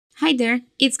Hi there,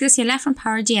 it's Graciela from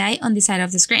Power GI on the side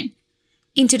of the screen.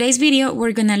 In today's video,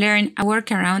 we're gonna learn a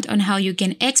workaround on how you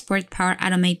can export Power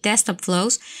Automate desktop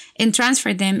flows and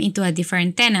transfer them into a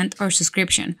different tenant or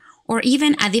subscription, or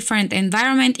even a different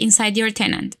environment inside your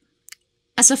tenant.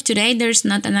 As of today, there's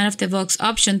not an out-of-the-box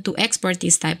option to export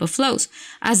this type of flows,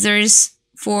 as there's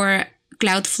for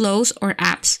cloud flows or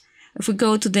apps. If we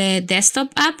go to the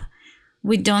desktop app,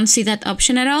 we don't see that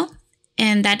option at all.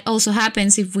 And that also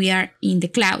happens if we are in the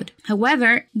cloud.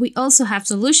 However, we also have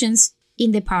solutions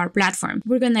in the Power Platform.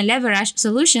 We're going to leverage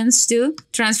solutions to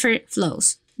transfer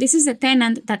flows. This is the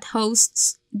tenant that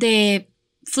hosts the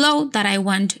flow that I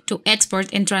want to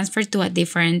export and transfer to a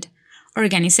different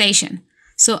organization.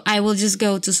 So I will just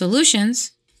go to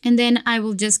Solutions, and then I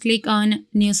will just click on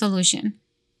New Solution.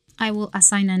 I will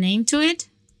assign a name to it,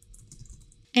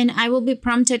 and I will be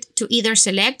prompted to either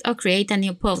select or create a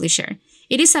new publisher.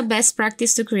 It is a best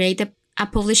practice to create a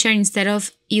publisher instead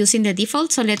of using the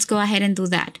default, so let's go ahead and do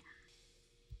that.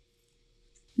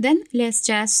 Then let's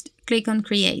just click on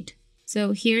Create.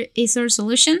 So here is our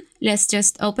solution. Let's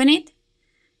just open it.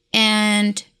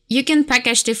 And you can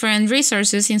package different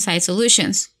resources inside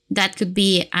solutions. That could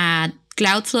be a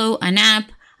cloud flow, an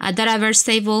app, a Dataverse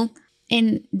table,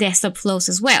 and desktop flows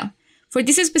as well. For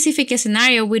this specific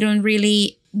scenario, we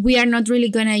are not really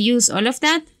gonna use all of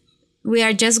that. We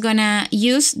are just gonna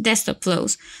use desktop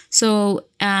flows. So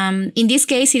in this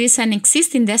case, it is an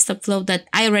existing desktop flow that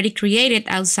I already created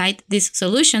outside this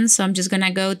solution. So I'm just gonna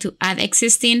go to Add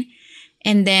Existing,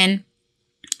 and then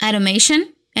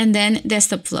Automation, and then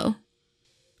Desktop Flow.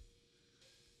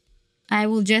 I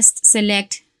will just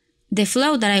select the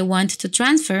flow that I want to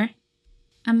transfer.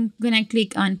 I'm gonna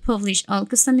click on Publish All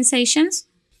Customizations.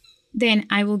 Then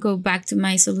I will go back to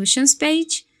my Solutions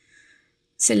page,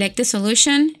 select the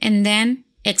solution, and then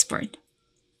Export.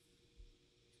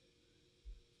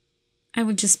 I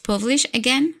will just publish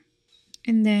again,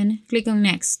 and then click on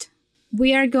Next.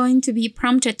 We are going to be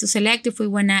prompted to select if we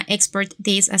want to export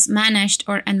this as managed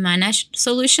or unmanaged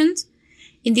solutions.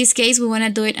 In this case, we want to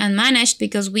do it unmanaged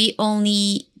because we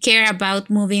only care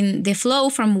about moving the flow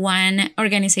from one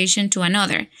organization to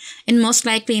another. And most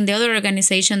likely in the other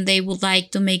organization, they would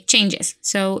like to make changes.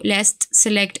 So let's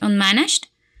select unmanaged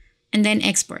and then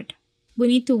export. We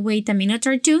need to wait a minute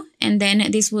or two, and then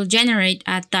this will generate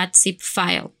a .zip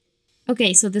file.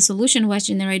 Okay, so the solution was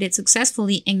generated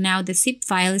successfully, and now the zip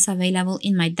file is available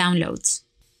in my downloads.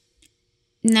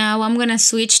 Now I'm gonna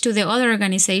switch to the other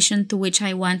organization to which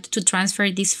I want to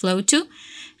transfer this flow to.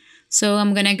 So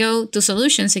I'm gonna go to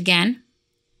Solutions again.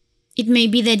 It may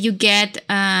be that you get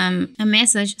a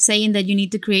message saying that you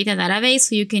need to create a database,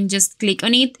 so you can just click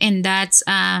on it, and that's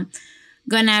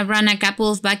gonna run a couple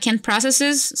of backend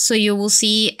processes, so you will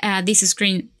see this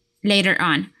screen later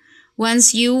on.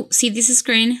 Once you see this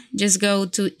screen, just go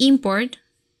to Import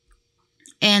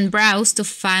and browse to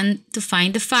find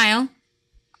the file,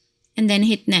 and then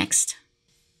hit Next.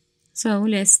 So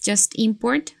let's just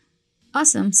import.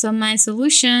 Awesome, so my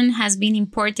solution has been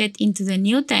imported into the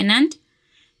new tenant.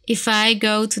 If I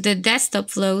go to the Desktop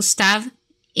Flows tab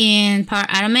in Power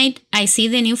Automate, I see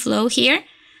the new flow here.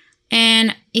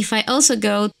 And if I also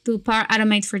go to Power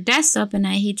Automate for Desktop and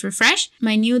I hit refresh,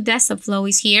 my new desktop flow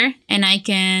is here, and I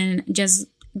can just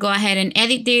go ahead and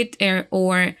edit it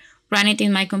or run it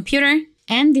in my computer.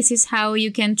 And this is how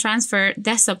you can transfer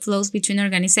desktop flows between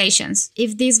organizations.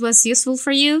 If this was useful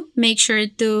for you, make sure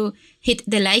to hit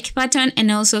the like button and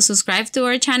also subscribe to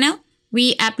our channel.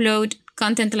 We upload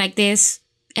content like this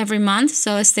every month,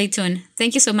 so stay tuned.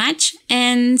 Thank you so much,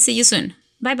 and see you soon.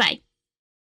 Bye-bye.